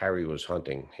Harry was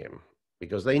hunting him,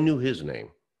 because they knew his name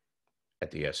at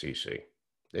the SEC.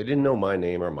 They didn't know my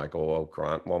name or Michael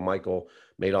Ocront. Well,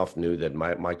 Madoff knew that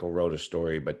Michael wrote a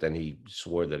story, but then he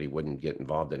swore that he wouldn't get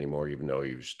involved anymore, even though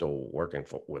he was still working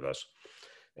with us.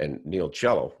 And Neil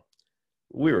Cello,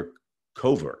 we were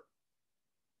covert.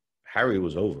 Harry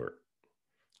was overt,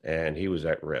 and he was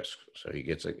at risk. So he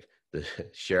gets the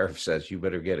sheriff says, you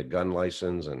better get a gun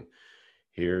license, and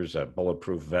here's a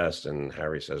bulletproof vest. And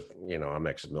Harry says, I'm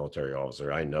ex-military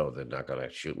officer. I know they're not going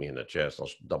to shoot me in the chest. They'll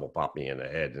double pop me in the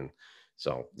head. And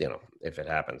so, if it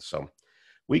happens. So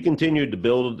we continued to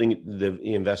build the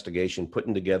investigation,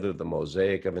 putting together the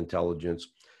mosaic of intelligence.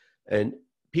 And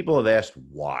people have asked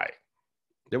why.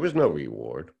 There was no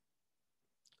reward.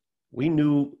 We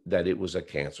knew that it was a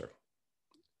cancer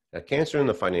in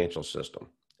the financial system.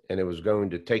 And it was going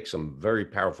to take some very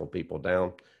powerful people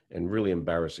down and really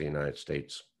embarrass the United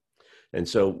States. And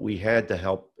so we had to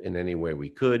help in any way we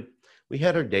could. We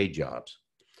had our day jobs,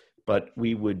 but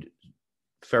we would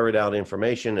ferret out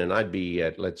information, and I'd be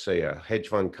at, let's say, a hedge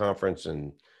fund conference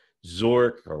in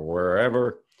Zurich or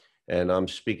wherever, and I'm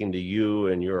speaking to you,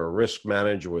 and you're a risk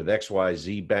manager with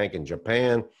XYZ Bank in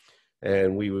Japan,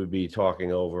 and we would be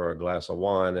talking over a glass of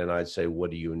wine, and I'd say, what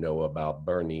do you know about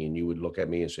Bernie? And you would look at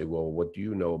me and say, well, what do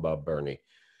you know about Bernie?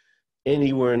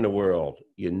 Anywhere in the world,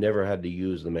 you never had to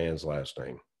use the man's last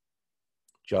name,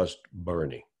 just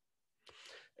Bernie.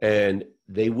 And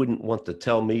they wouldn't want to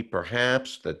tell me,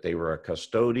 perhaps, that they were a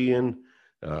custodian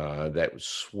that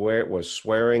was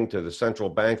swearing to the central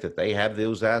bank that they have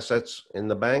those assets in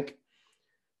the bank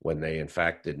when they, in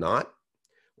fact, did not,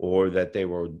 or that they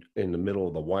were in the middle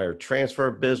of the wire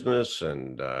transfer business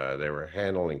and they were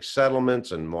handling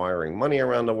settlements and wiring money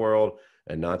around the world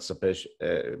and not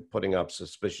putting up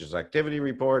suspicious activity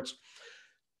reports,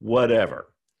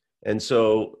 whatever. And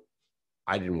so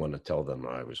I didn't want to tell them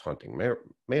I was hunting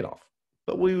Madoff,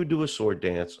 but we would do a sword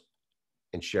dance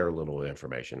and share a little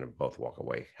information and both walk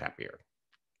away happier.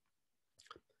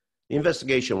 The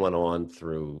investigation went on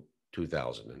through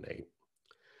 2008.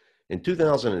 In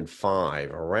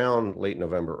 2005, around late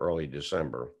November, early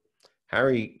December,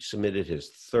 Harry submitted his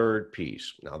third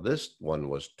piece. Now, this one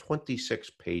was 26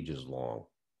 pages long,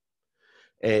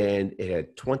 and it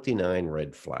had 29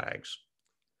 red flags.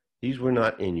 These were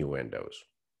not innuendos.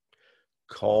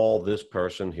 Call this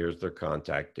person. Here's their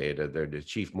contact data. They're the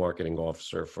chief marketing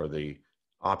officer for the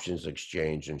options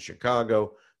exchange in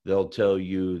Chicago. They'll tell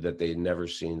you that they've never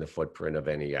seen the footprint of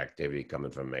any activity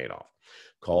coming from Madoff.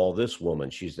 Call this woman.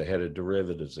 She's the head of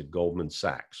derivatives at Goldman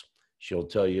Sachs. She'll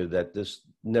tell you that this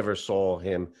never saw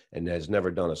him and has never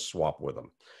done a swap with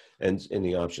him. And in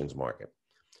the options market,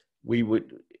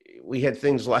 we had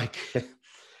things like,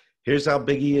 here's how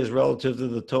big he is relative to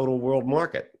the total world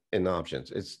market in options.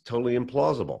 It's totally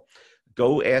implausible.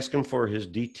 Go ask him for his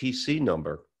DTC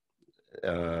number,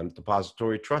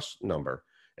 depository trust number,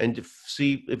 and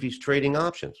see if he's trading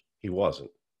options. He wasn't.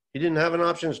 He didn't have an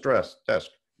options desk.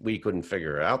 We couldn't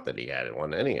figure out that he had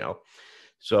one anyhow.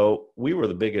 So we were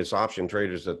the biggest option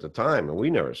traders at the time, and we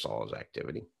never saw his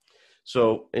activity.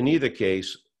 So in either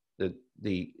case,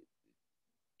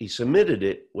 he submitted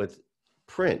it with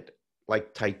print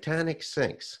like Titanic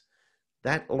sinks,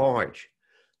 that large.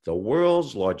 The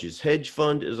world's largest hedge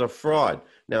fund is a fraud.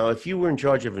 Now, if you were in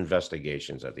charge of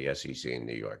investigations at the SEC in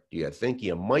New York, do you think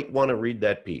you might want to read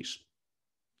that piece?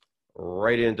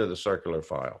 Right into the circular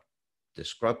file.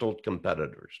 Disgruntled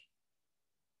competitors.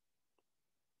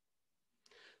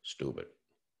 Stupid.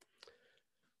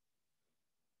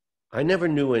 I never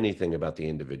knew anything about the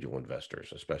individual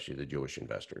investors, especially the Jewish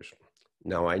investors.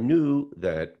 Now, I knew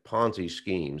that Ponzi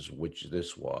schemes, which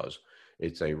this was,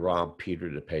 it's a rob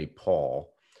Peter to pay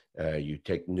Paul. You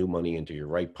take new money into your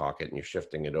right pocket and you're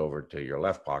shifting it over to your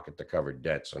left pocket to cover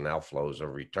debts and outflows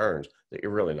of returns that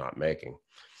you're really not making.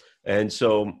 And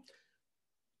so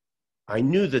I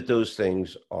knew that those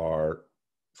things are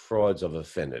frauds of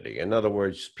affinity. In other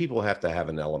words, people have to have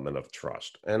an element of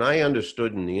trust. And I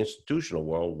understood in the institutional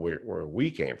world where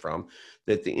we came from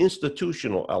that the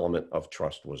institutional element of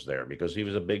trust was there because he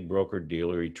was a big broker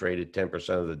dealer. He traded 10%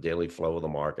 of the daily flow of the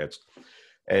markets.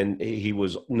 And he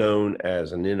was known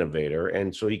as an innovator.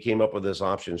 And so he came up with this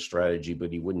option strategy,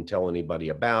 but he wouldn't tell anybody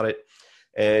about it.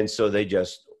 And so they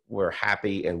just were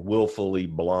happy and willfully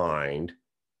blind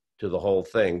to the whole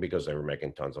thing because they were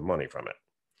making tons of money from it.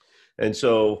 And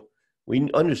so we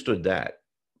understood that.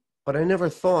 But I never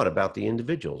thought about the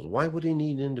individuals. Why would he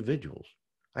need individuals?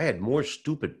 I had more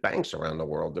stupid banks around the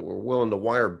world that were willing to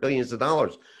wire billions of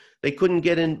dollars. They couldn't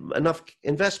get in enough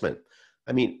investment.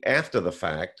 I mean, after the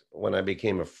fact, when I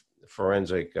became a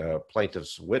forensic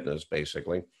plaintiff's witness,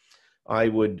 basically, I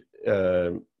would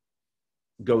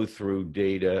go through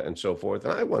data and so forth.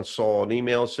 And I once saw an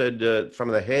email said from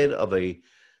the head of a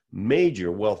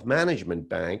major wealth management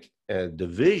bank, a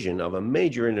division of a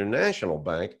major international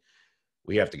bank,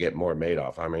 we have to get more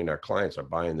Madoff. I mean, our clients are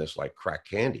buying this like crack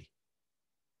candy.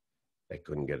 They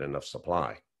couldn't get enough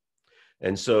supply.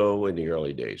 And so in the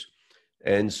early days.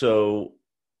 And so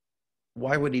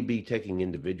why would he be taking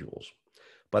individuals?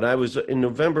 But I was in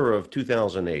November of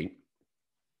 2008,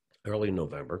 early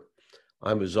November,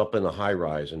 I was up in a high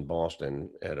rise in Boston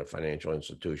at a financial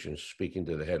institution speaking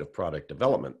to the head of product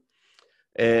development.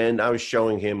 And I was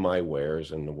showing him my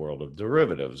wares in the world of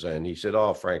derivatives. And he said,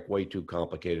 "Oh, Frank, way too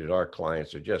complicated. Our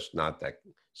clients are just not that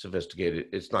sophisticated.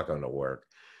 It's not going to work."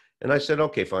 And I said,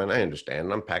 "Okay, fine. I understand."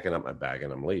 And I'm packing up my bag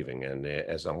and I'm leaving. And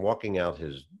as I'm walking out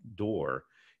his door,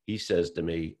 he says to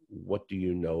me, "What do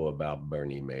you know about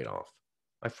Bernie Madoff?"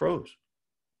 I froze.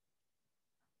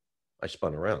 I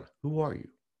spun around. "Who are you?"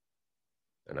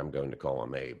 And I'm going to call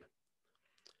him Abe.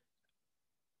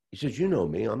 He says, "You know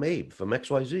me. I'm Abe from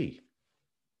XYZ.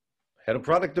 Head of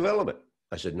product development."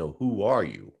 I said, "No, who are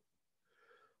you?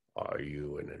 Are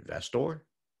you an investor?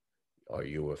 Are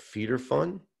you a feeder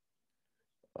fund?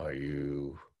 Are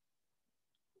you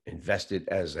invested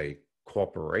as a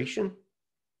corporation?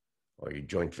 Are you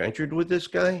joint ventured with this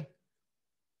guy?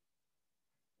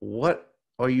 What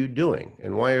are you doing?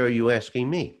 And why are you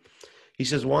asking me?" He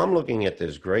says, "Well, I'm looking at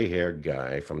this gray-haired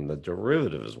guy from the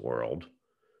derivatives world.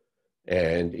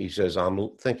 And he says,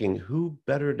 I'm thinking, who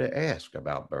better to ask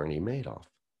about Bernie Madoff?"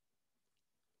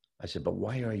 I said, "But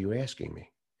why are you asking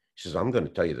me?" He says, "I'm going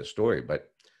to tell you the story,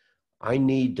 but I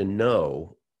need to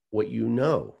know what you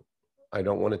know. I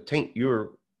don't want to taint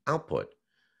your output."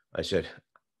 I said,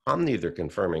 "I'm neither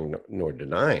confirming nor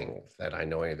denying that I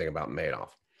know anything about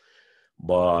Madoff.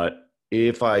 But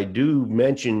if I do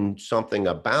mention something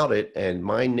about it and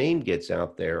my name gets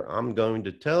out there, I'm going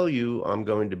to tell you I'm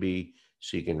going to be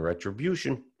seeking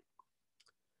retribution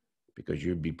because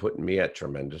you'd be putting me at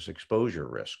tremendous exposure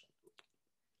risk."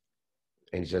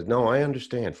 And he says, "No, I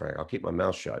understand, Frank. I'll keep my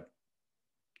mouth shut."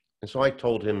 And so I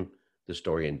told him the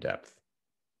story in depth.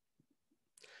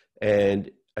 And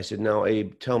I said, now,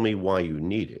 Abe, tell me why you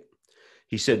need it.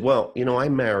 He said, well, I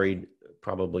married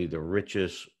probably the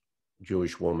richest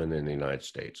Jewish woman in the United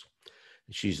States.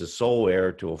 She's the sole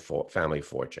heir to a family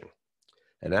fortune.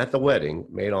 And at the wedding,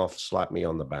 Madoff slapped me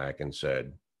on the back and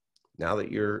said, now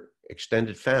that you're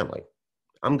extended family,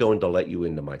 I'm going to let you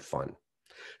into my fund.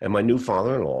 And my new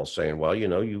father-in-law saying, well,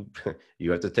 you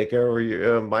you have to take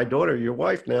care of my daughter, your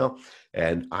wife now.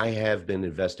 And I have been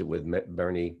invested with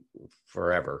Bernie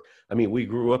forever. I mean, we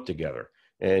grew up together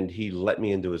and he let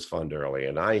me into his fund early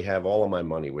and I have all of my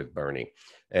money with Bernie.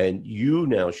 And you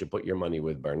now should put your money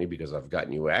with Bernie because I've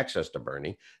gotten you access to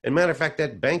Bernie. And matter of fact,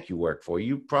 that bank you work for,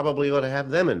 you probably ought to have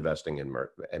them investing in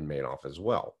Madoff as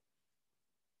well.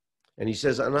 And he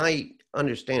says, and I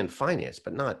understand finance,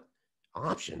 but not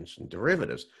options and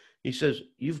derivatives. He says,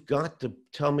 you've got to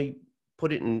tell me,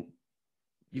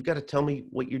 you've got to tell me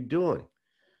what you're doing.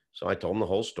 So I told him the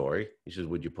whole story. He says,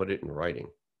 would you put it in writing?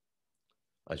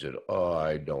 I said, oh,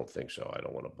 I don't think so. I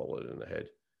don't want a bullet in the head.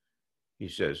 He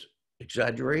says,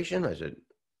 exaggeration? I said,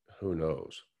 who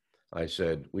knows? I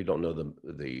said, we don't know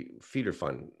the feeder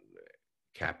fund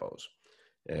capos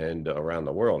and around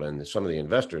the world. And some of the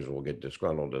investors will get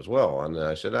disgruntled as well. And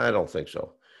I said, I don't think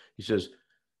so. He says,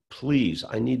 please,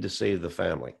 I need to save the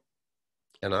family.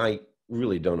 And I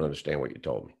really don't understand what you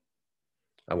told me.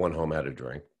 I went home, had a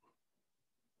drink,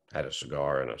 had a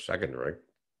cigar and a second drink,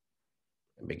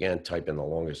 and began typing the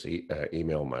longest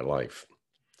email of my life.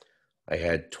 I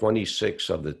had 26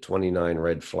 of the 29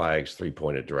 red flags, 3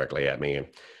 pointed directly at me.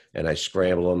 And I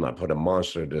scrambled them. I put a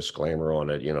monster disclaimer on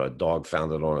it. A dog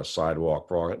found it on a sidewalk,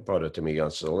 brought it to me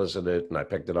unsolicited, and I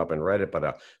picked it up and read it,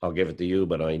 but I'll give it to you,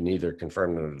 but I neither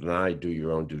confirm nor deny. Do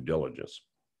your own due diligence.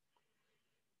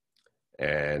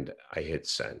 And I hit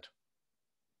send.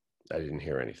 I didn't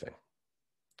hear anything.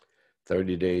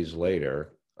 30 days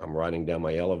later, I'm riding down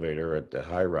my elevator at the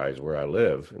high rise where I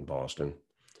live in Boston,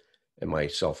 and my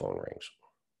cell phone rings.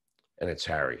 And it's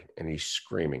Harry, and he's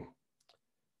screaming.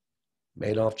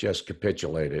 Madoff just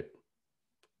capitulated,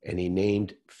 and he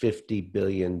named $50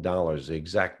 billion, the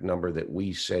exact number that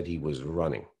we said he was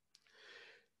running.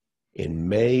 In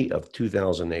May of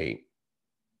 2008,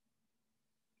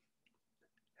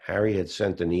 Harry had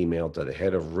sent an email to the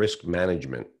head of risk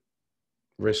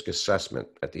assessment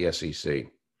at the SEC,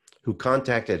 who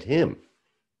contacted him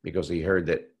because he heard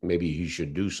that maybe he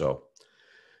should do so.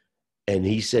 And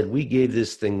he said, we gave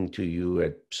this thing to you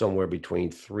at somewhere between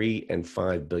 $3 and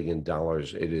 $5 billion.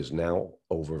 It is now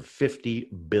over $50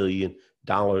 billion.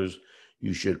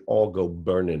 You should all go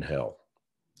burn in hell.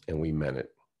 And we meant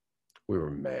it. We were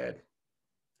mad.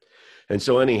 And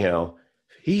so anyhow,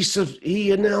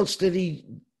 he announced that he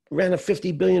ran a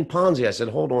 50 billion Ponzi. I said,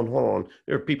 hold on.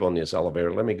 There are people in this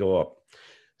elevator. Let me go up.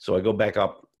 So I go back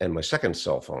up and my second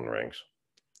cell phone rings.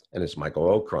 And it's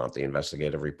Michael Okront, the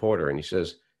investigative reporter. And he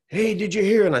says, hey, did you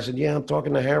hear? And I said, yeah, I'm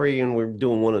talking to Harry and we're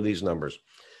doing one of these numbers.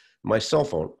 My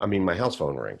house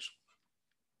phone rings.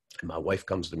 And my wife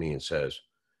comes to me and says,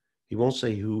 he won't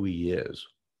say who he is,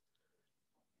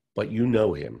 but you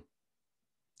know him.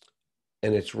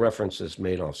 And it's referenced this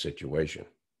Madoff situation.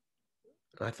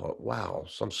 And I thought, wow,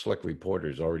 some slick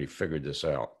reporters already figured this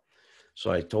out.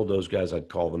 So I told those guys I'd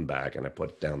call them back and I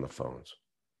put down the phones.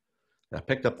 And I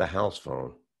picked up the house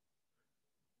phone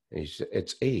and he said,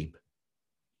 it's Abe.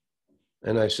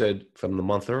 And I said, from the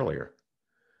month earlier.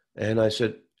 And I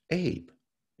said, Abe.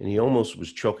 And he almost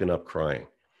was choking up crying.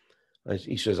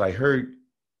 He says, I heard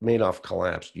Madoff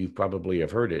collapsed. You probably have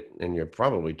heard it, and you're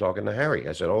probably talking to Harry.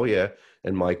 I said, oh, yeah,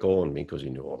 and Michael and me, because he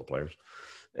knew all the players.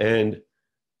 And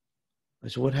I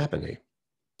said, what happened, Abe?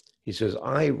 He says,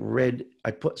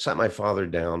 sat my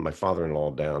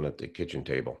father-in-law down at the kitchen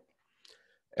table.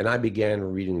 And I began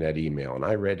reading that email. And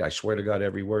I swear to God,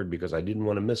 every word, because I didn't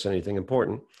want to miss anything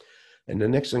important. And the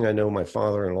next thing I know, my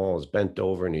father-in-law is bent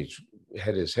over and he's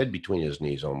had his head between his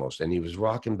knees almost. And he was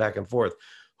rocking back and forth.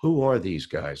 Who are these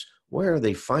guys? Where are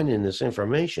they finding this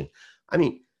information? I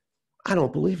mean, I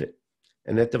don't believe it.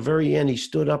 And at the very end, he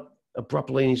stood up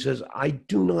abruptly and he says, I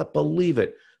do not believe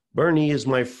it. Bernie is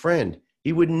my friend.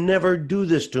 He would never do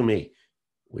this to me.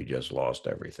 We just lost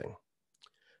everything.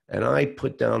 And I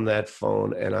put down that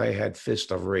phone and I had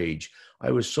fist of rage.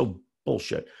 I was so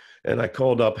bullshit. And I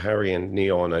called up Harry and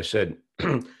Neil and I said,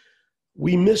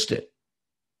 we missed it.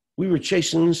 We were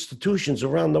chasing institutions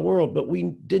around the world, but we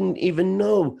didn't even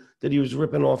know that he was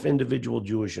ripping off individual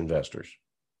Jewish investors.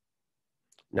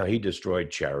 Now, he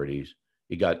destroyed charities.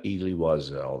 He got Elie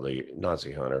Wiesel, the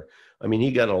Nazi hunter. I mean,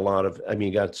 he got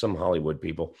he got some Hollywood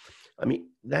people. I mean,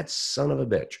 that son of a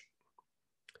bitch.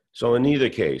 So in either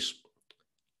case,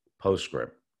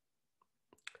 postscript.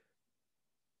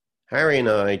 Harry and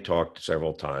I talked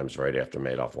several times right after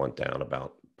Madoff went down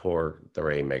about poor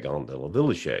Thierry Megon de la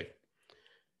Villiers.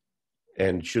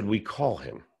 And should we call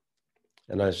him?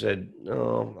 And I said,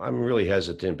 no, I'm really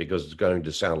hesitant because it's going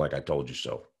to sound like I told you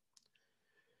so.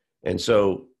 And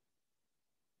so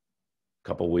a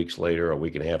couple of weeks later, a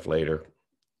week and a half later,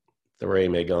 Thierry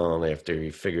Megon, after he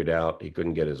figured out he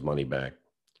couldn't get his money back,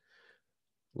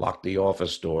 locked the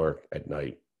office door at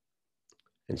night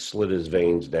and slit his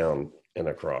veins down and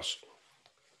across.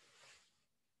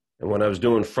 And when I was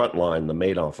doing Frontline, the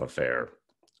Madoff affair,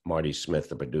 Marty Smith,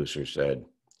 the producer, said,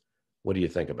 what do you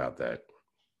think about that?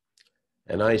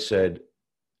 And I said,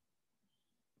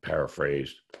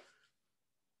 paraphrased,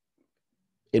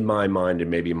 in my mind, and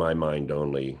maybe my mind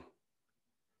only,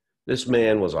 this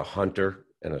man was a hunter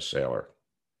and a sailor.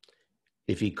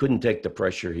 If he couldn't take the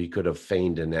pressure, he could have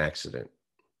feigned an accident.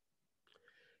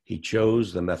 He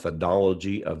chose the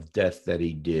methodology of death that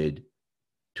he did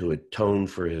to atone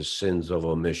for his sins of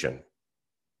omission.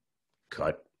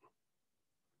 Cut.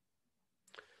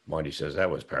 Marty says, that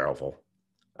was powerful.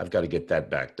 I've got to get that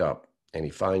backed up. And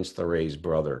he finds Thierry's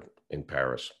brother in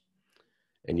Paris.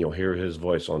 And you'll hear his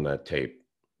voice on that tape.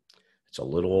 It's a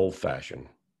little old-fashioned.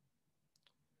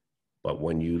 But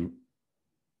when you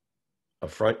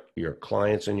affront your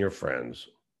clients and your friends,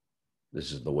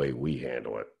 this is the way we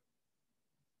handle it.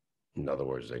 In other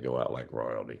words, they go out like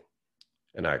royalty.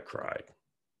 And I cried.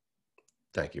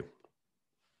 Thank you.